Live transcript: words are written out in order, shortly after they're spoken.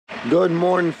Good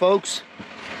morning, folks.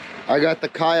 I got the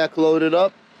kayak loaded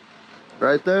up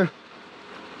right there.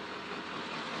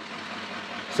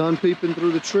 Sun peeping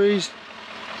through the trees.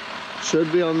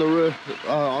 Should be on the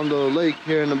lake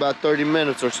here in about 30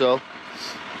 minutes or so.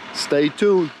 Stay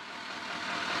tuned.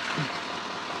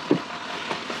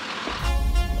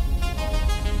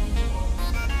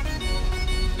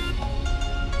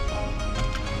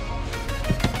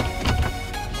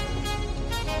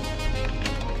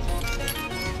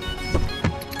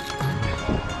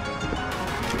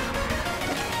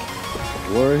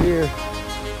 We're here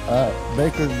at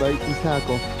Baker's Bait and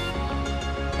Tackle.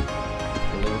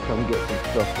 We're gonna come get some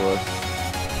stuff for us.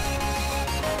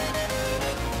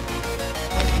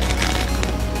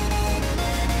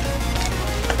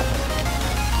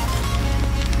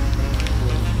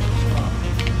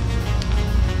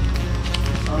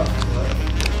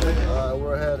 Alright,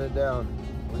 we're headed down.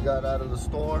 We got out of the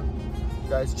store.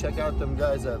 Guys, check out them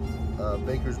guys at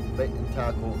Baker's Bait and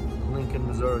Tackle, Lincoln,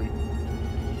 Missouri.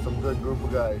 Some good group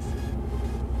of guys.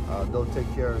 They'll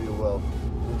take care of you well.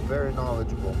 They're very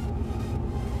knowledgeable.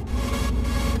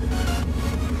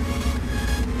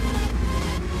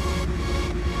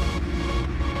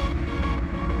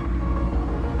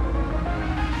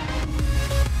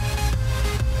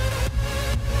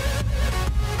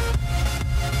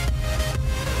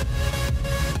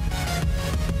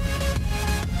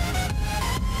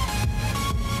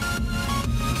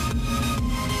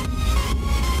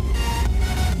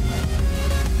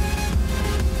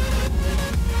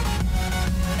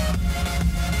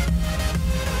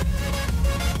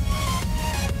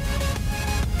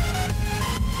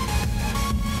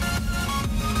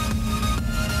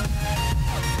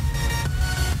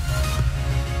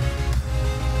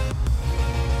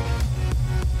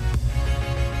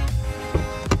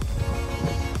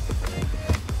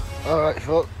 Alright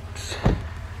folks,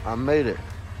 I made it.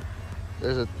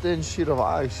 There's a thin sheet of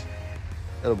ice.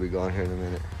 It'll be gone here in a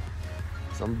minute.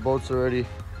 Some boats already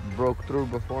broke through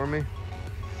before me.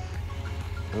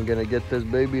 I'm gonna get this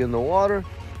baby in the water,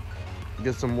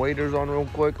 get some waders on real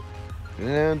quick,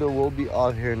 and we'll be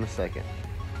out here in a second.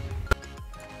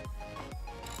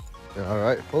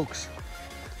 Alright folks,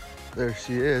 there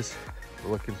she is,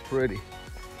 looking pretty.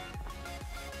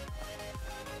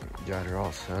 Got her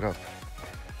all set up.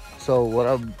 So what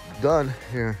I've done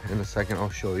here in a second, I'll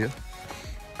show you,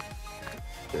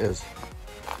 is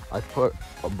I put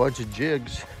a bunch of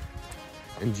jigs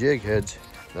and jig heads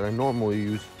that I normally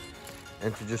use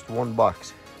into just one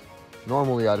box.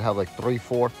 Normally I'd have like 3,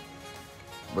 4,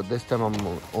 but this time I'm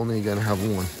only gonna have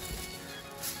one.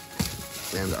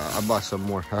 And I bought some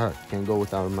more. Can't go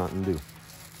without a Mountain Dew.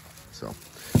 So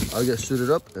I'll get suited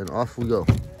up and off we go.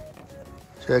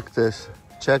 Check this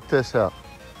out.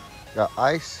 Got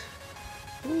ice.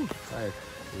 Ooh,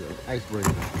 ice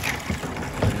breaker.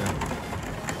 Yeah.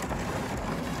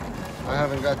 I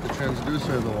haven't got the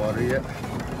transducer in the water yet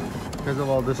because of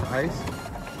all this ice.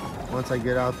 Once I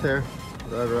get out there,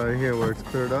 right here where it's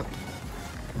cleared up,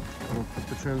 we'll put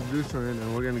the transducer in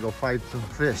and we're gonna go find some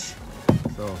fish.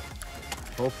 So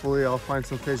hopefully I'll find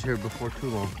some fish here before too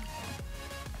long.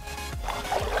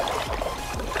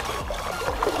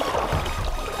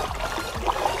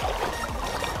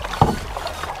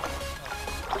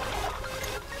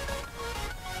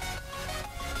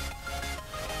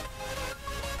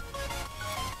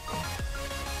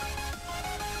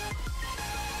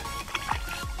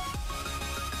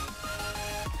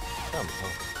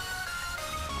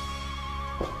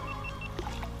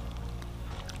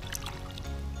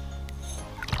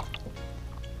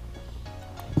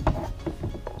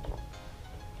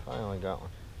 Finally got one.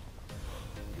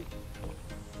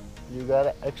 You got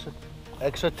an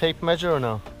extra tape measure or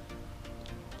no?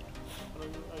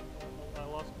 I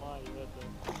lost mine.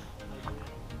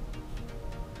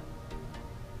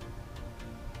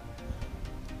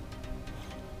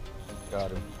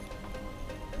 Got him.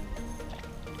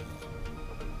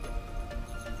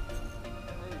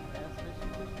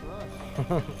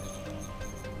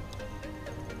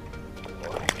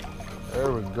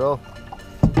 There we go.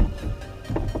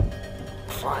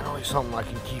 Finally something I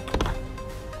can keep.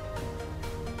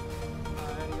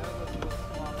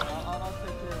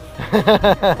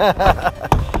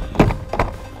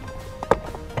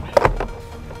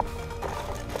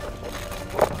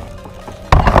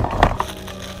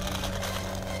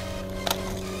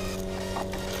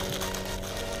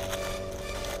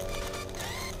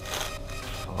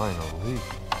 Finally.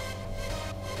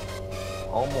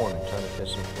 All morning trying to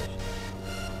catch some fish.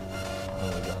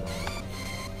 Finally got one.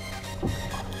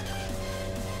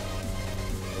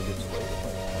 Maybe it's weighted by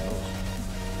the nose.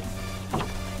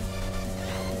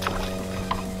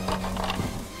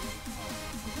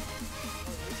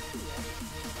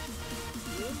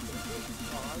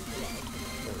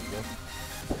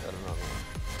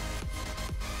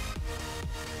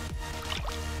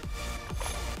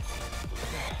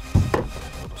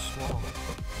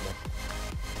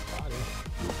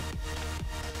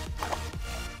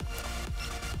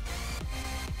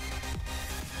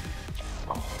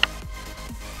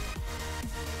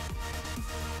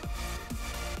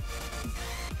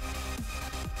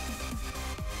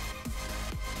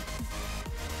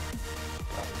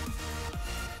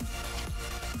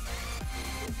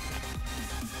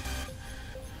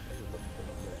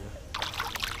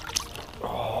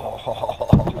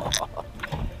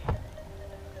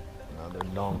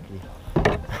 donkey.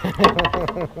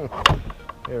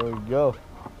 Here we go.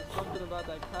 Something about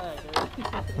that kayak,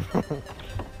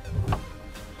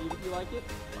 you like it?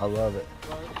 I love it.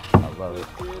 I love it.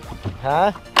 Experience?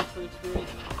 Huh? For experience?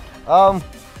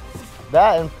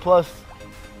 That and plus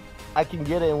I can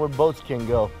get it in where boats can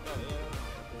go. Oh, yeah.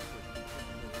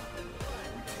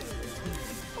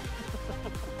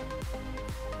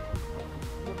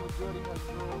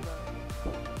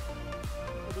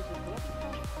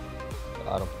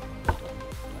 Got him.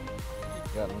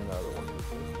 Got another one.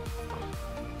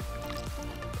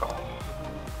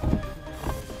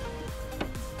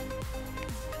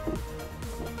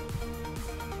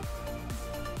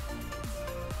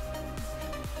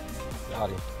 Got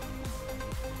him.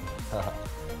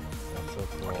 That's so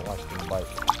cool. Watch them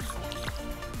bite.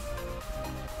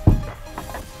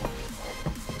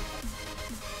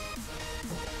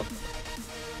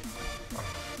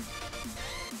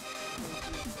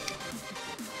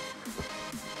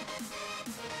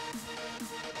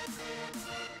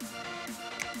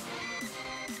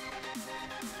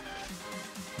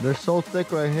 They're so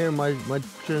thick right here, my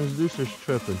transducer's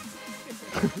tripping.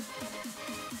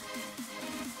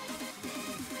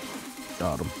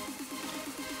 Got him.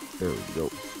 There we go. Ooh,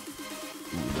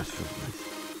 that feels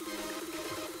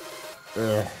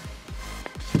nice.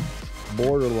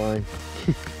 Borderline.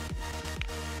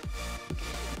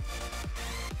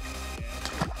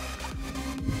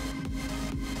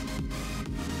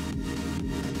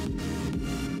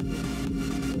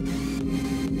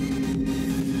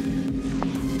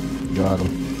 Got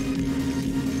him.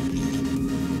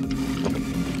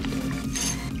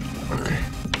 Okay.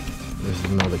 This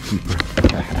is another keeper.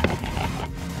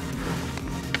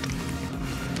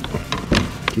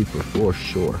 Keeper for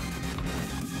sure.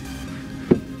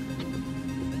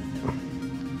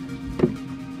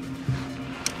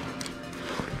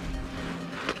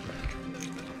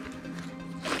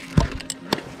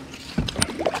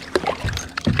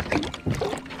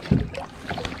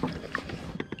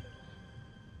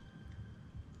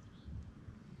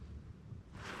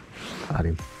 Got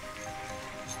him.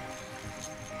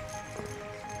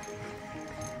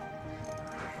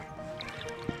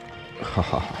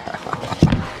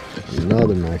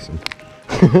 Another nice one.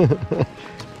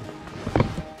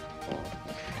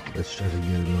 Let's try to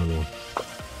get another one.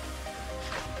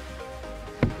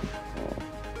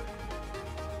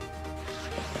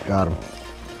 Got him.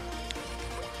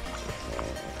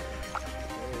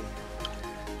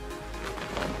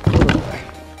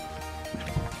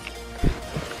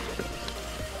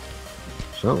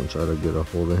 Someone try to get a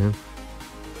hold of him.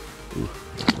 Ooh,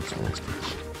 that looks nasty.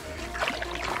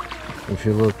 If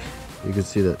you look, you can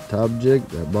see that top jig,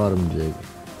 that bottom jig.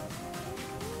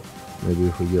 Maybe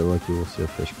if we get lucky, we'll see a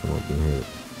fish come up and hit it.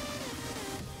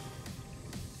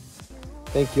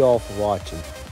 Thank you all for watching.